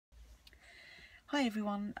Hi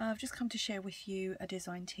everyone, I've just come to share with you a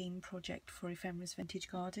design team project for Ephemera's Vintage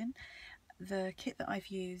Garden. The kit that I've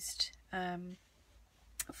used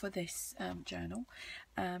for this journal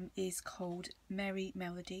is called Merry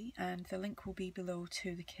Melody, and the link will be below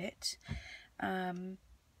to the kit. There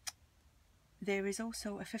is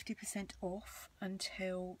also a 50% off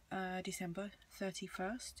until December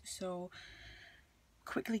 31st, so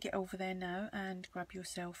quickly get over there now and grab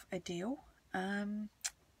yourself a deal.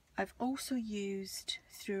 I've also used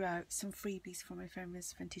throughout some freebies from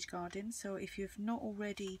Ephemera's Vintage Garden, so if you've not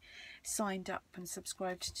already signed up and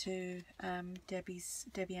subscribed to Debbie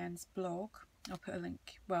Ann's blog, I'll put a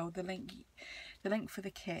link, well the link for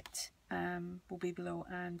the kit will be below,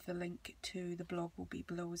 and the link to the blog will be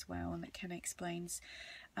below as well, and it kind of explains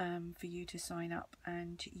for you to sign up,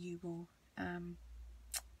 and you will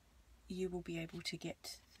be able to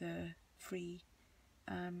get the free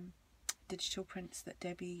digital prints that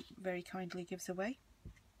Debbie very kindly gives away.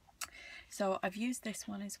 So I've used this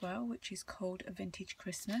one as well, which is called A Vintage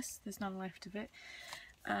Christmas. There's none left of it,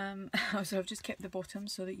 so I've just kept the bottom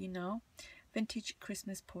so that you know. Vintage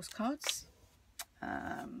Christmas postcards.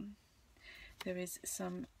 There is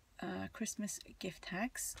some Christmas gift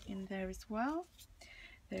tags in there as well.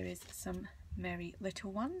 There is some Merry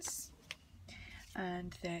Little Ones,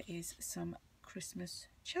 and there is some Christmas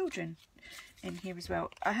children in here as well.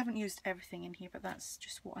 I haven't used everything in here, but that's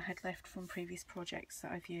just what I had left from previous projects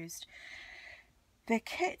that I've used. The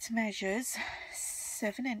kit measures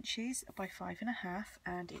 7 inches by 5.5,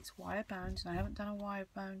 and it's wire bound, and I haven't done a wire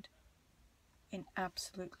bound in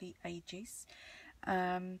absolutely ages.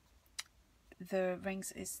 The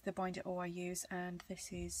rings is the binder I use, and this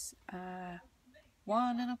is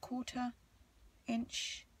 1.25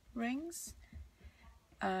 inch rings.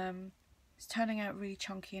 It's turning out really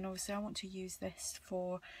chunky, and obviously I want to use this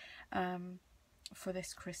for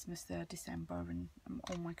this Christmas, the December, and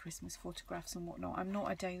all my Christmas photographs and whatnot. I'm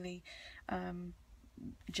not a daily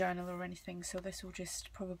journal or anything, so this will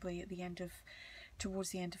just probably towards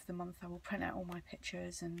the end of the month, I will print out all my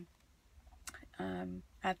pictures and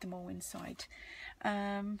add them all inside.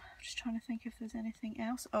 Just trying to think if there's anything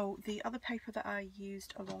else. Oh, the other paper that I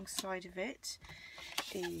used alongside of it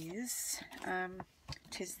is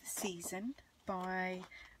 'Tis the Season by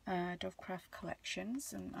Dovecraft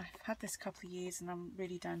Collections, and I've had this a couple of years and I'm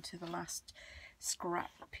really down to the last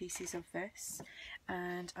scrap pieces of this.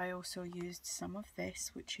 And I also used some of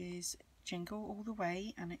this, which is Jingle All the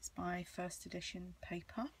Way, and it's by First Edition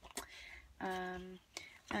paper.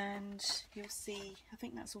 And you'll see, I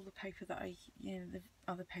think that's all the paper that the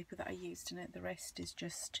other paper that I used in it. The rest is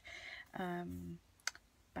just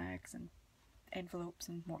bags and envelopes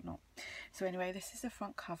and whatnot. So anyway, this is the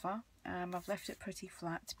front cover. I've left it pretty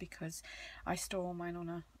flat because I store all mine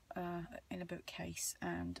on in a bookcase,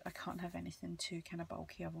 and I can't have anything too kind of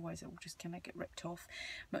bulky, otherwise it will just kind of get ripped off.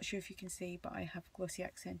 I'm not sure if you can see, but I have glossy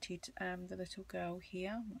accented the little girl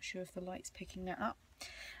here. I'm not sure if the light's picking that up.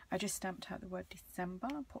 I just stamped out the word December,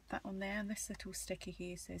 popped that on there, and this little sticker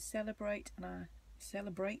here says celebrate, and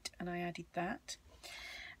I added that.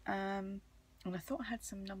 And I thought I had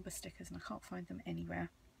some number stickers and I can't find them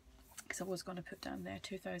anywhere, because I was going to put down there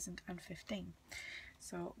 2015.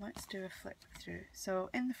 So let's do a flip through. So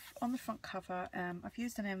on the front cover, I've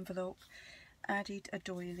used an envelope, added a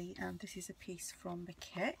doily, and this is a piece from the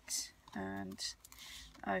kit, and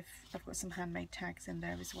I've got some handmade tags in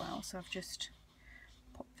there as well, so I've just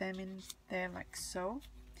popped them in there like so.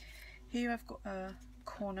 Here I've got a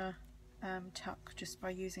corner tuck just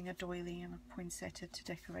by using a doily and a poinsettia to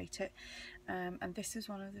decorate it, and this is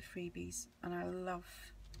one of the freebies, and I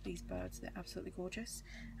love these birds, they're absolutely gorgeous,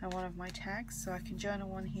 and one of my tags, so I can journal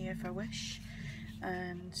one here if I wish,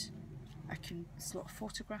 and I can slot a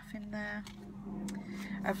photograph in there.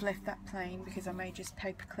 I've left that plain because I may just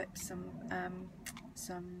paper clip some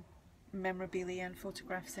memorabilia and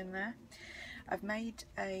photographs in there. I've made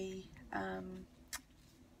an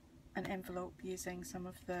envelope using some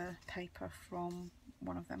of the paper from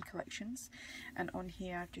one of them collections, and on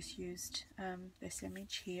here I've just used this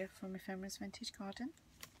image here from Ephemera's Vintage Garden,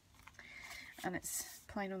 and it's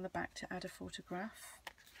plain on the back to add a photograph.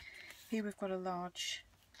 Here we've got a large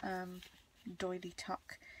doily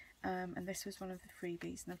tuck, and this was one of the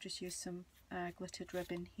freebies, and I've just used some glittered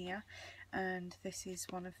ribbon here, and this is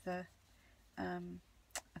one of the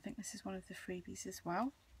I think this is one of the freebies as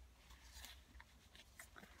well.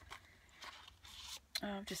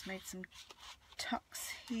 I've just made some tucks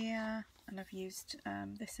here, and I've used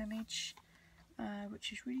this image,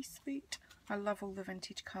 which is really sweet. I love all the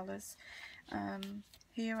vintage colours.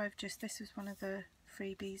 Here this was one of the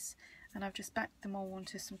freebies, and I've just backed them all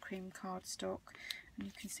onto some cream cardstock, and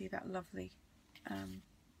you can see that lovely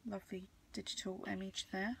lovely digital image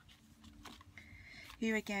there.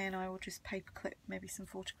 Here again I will just paper clip maybe some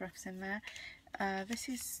photographs in there. This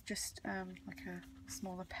is just like a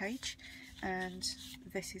smaller page, and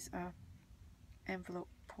this is a envelope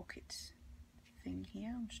pocket thing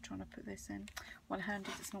here. I'm just trying to put this in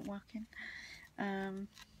one-handed, it's not working.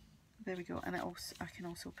 There we go, and I can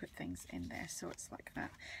also put things in there, so it's like that.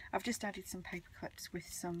 I've just added some paper clips with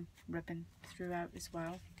some ribbon throughout as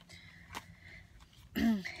well.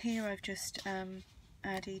 Here I've just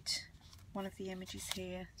added one of the images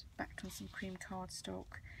here, backed on some cream cardstock,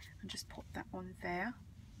 and just popped that on there.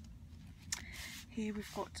 Here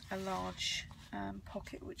we've got a large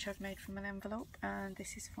pocket which I've made from an envelope, and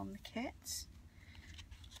this is from the kit.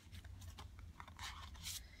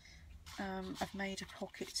 I've made a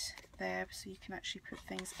pocket there so you can actually put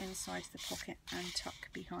things inside the pocket and tuck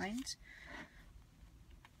behind.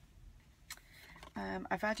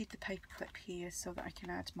 I've added the paper clip here so that I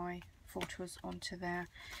can add my photos onto there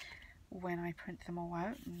when I print them all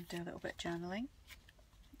out and do a little bit of journaling.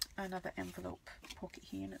 Another envelope pocket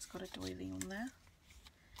here, and it's got a doily on there.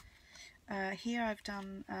 Here I've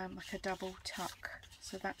done like a double tuck,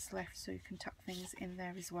 so that's left so you can tuck things in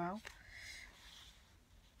there as well.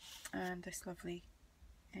 And this lovely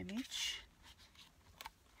image.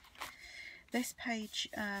 This page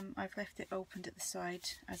I've left it opened at the side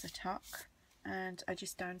as a tuck, and I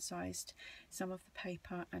just downsized some of the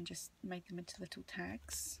paper and just made them into little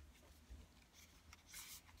tags.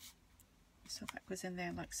 So that goes in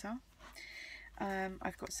there like so.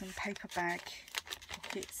 I've got some paper bag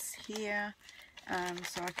pockets here,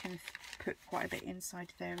 so I can put quite a bit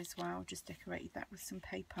inside there as well. Just decorated that with some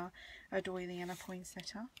paper, a doily and a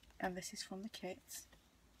poinsettia, and this is from the kit.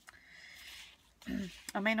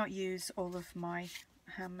 I may not use all of my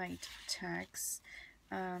handmade tags,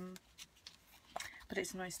 but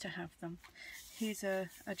it's nice to have them. Here's a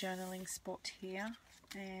journaling spot here,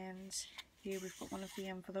 and here we've got one of the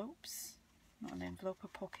envelopes, not an envelope, a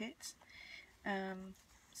pocket,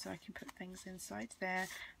 so I can put things inside there.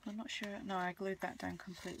 I'm not sure, no, I glued that down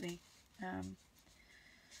completely,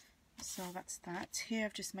 so that's that. Here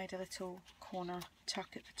I've just made a little corner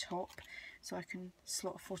tuck at the top so I can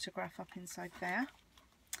slot a photograph up inside there.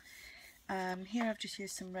 Here I've just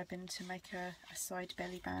used some ribbon to make a side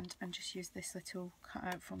belly band, and just used this little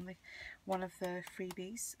cutout from one of the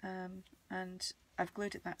freebies, and I've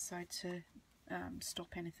glued it that side to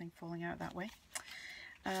stop anything falling out that way.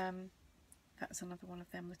 That's another one of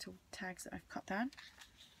them little tags that I've cut down.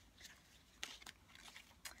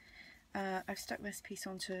 I've stuck this piece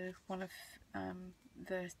onto one of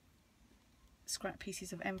the scrap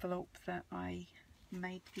pieces of envelope that I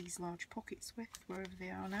made these large pockets with, wherever they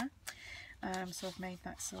are now. So I've made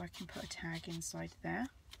that so I can put a tag inside there.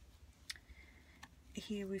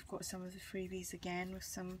 Here we've got some of the freebies again with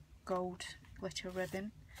some gold glitter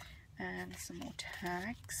ribbon and some more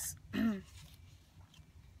tags.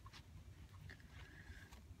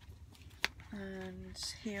 And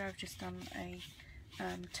here I've just done a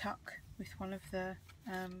tuck with one of the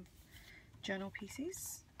journal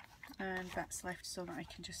pieces, and that's left so that I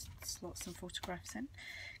can just slot some photographs in,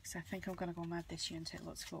 because I think I'm going to go mad this year and take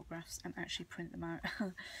lots of photographs and actually print them out.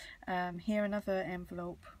 Here another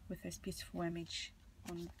envelope with this beautiful image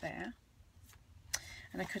on there,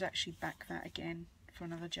 and I could actually back that again for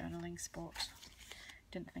another journaling spot,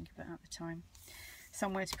 didn't think of it at the time.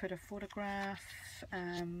 Somewhere to put a photograph.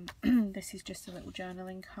 This is just a little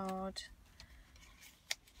journaling card.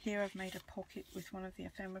 Here I've made a pocket with one of the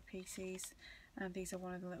ephemera pieces, and these are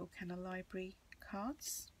one of the little kind of library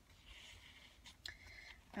cards.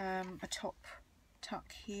 A top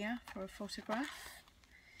tuck here for a photograph.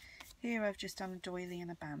 Here I've just done a doily and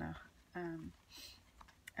a banner,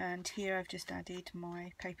 and here I've just added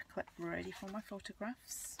my paper clip ready for my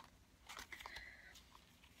photographs.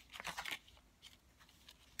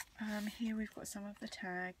 Here we've got some of the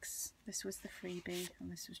tags. This was the freebie,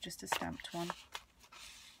 and this was just a stamped one.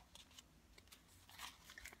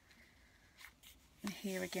 And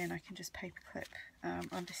here again I can just paper clip,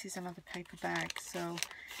 and this is another paper bag, so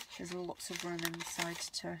there's lots of room inside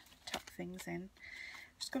to tuck things in.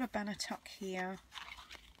 Just got a banner tuck here.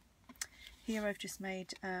 Here I've just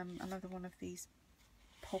made another one of these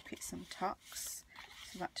pockets and tucks,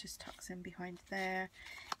 so that just tucks in behind there.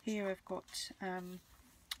 Here I've got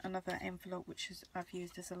another envelope which I've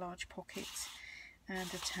used as a large pocket,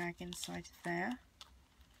 and a tag inside there.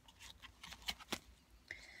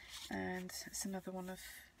 And it's another one of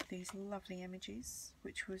these lovely images,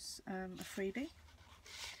 which was a freebie,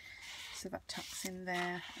 so that tucks in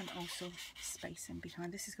there, and also space in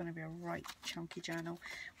behind. This is going to be a right chunky journal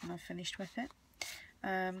when I've finished with it.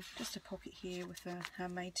 Just a pocket here with a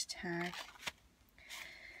handmade tag.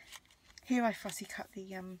 Here I fussy cut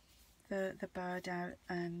the bird out,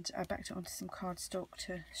 and I backed it onto some cardstock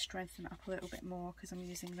to strengthen it up a little bit more because I'm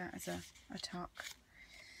using that as a tuck,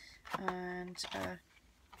 and a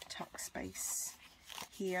tuck space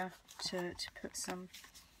here to put some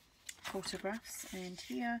photographs. And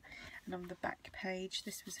here, and on the back page,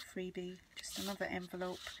 this was a freebie, just another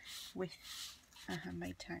envelope with a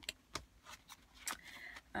handmade tag.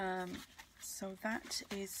 So that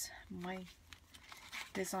is my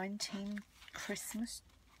design team Christmas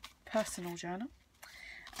personal journal,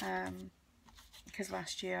 because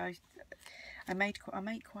last year I made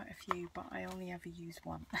quite a few, but I only ever use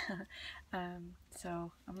one.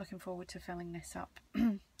 So I'm looking forward to filling this up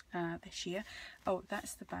this year. Oh,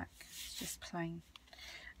 that's the back, it's just plain.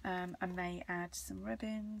 I may add some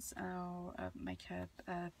ribbons, or make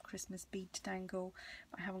a Christmas bead dangle,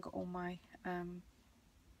 but I haven't got all my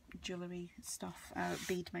jewellery stuff,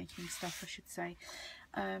 bead making stuff I should say.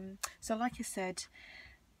 So like I said,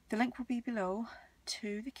 the link will be below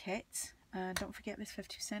to the kit, and don't forget this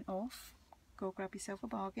 50% off, go grab yourself a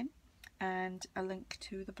bargain, and a link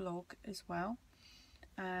to the blog as well.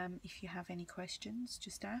 If you have any questions,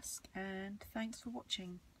 just ask, and thanks for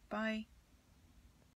watching. Bye.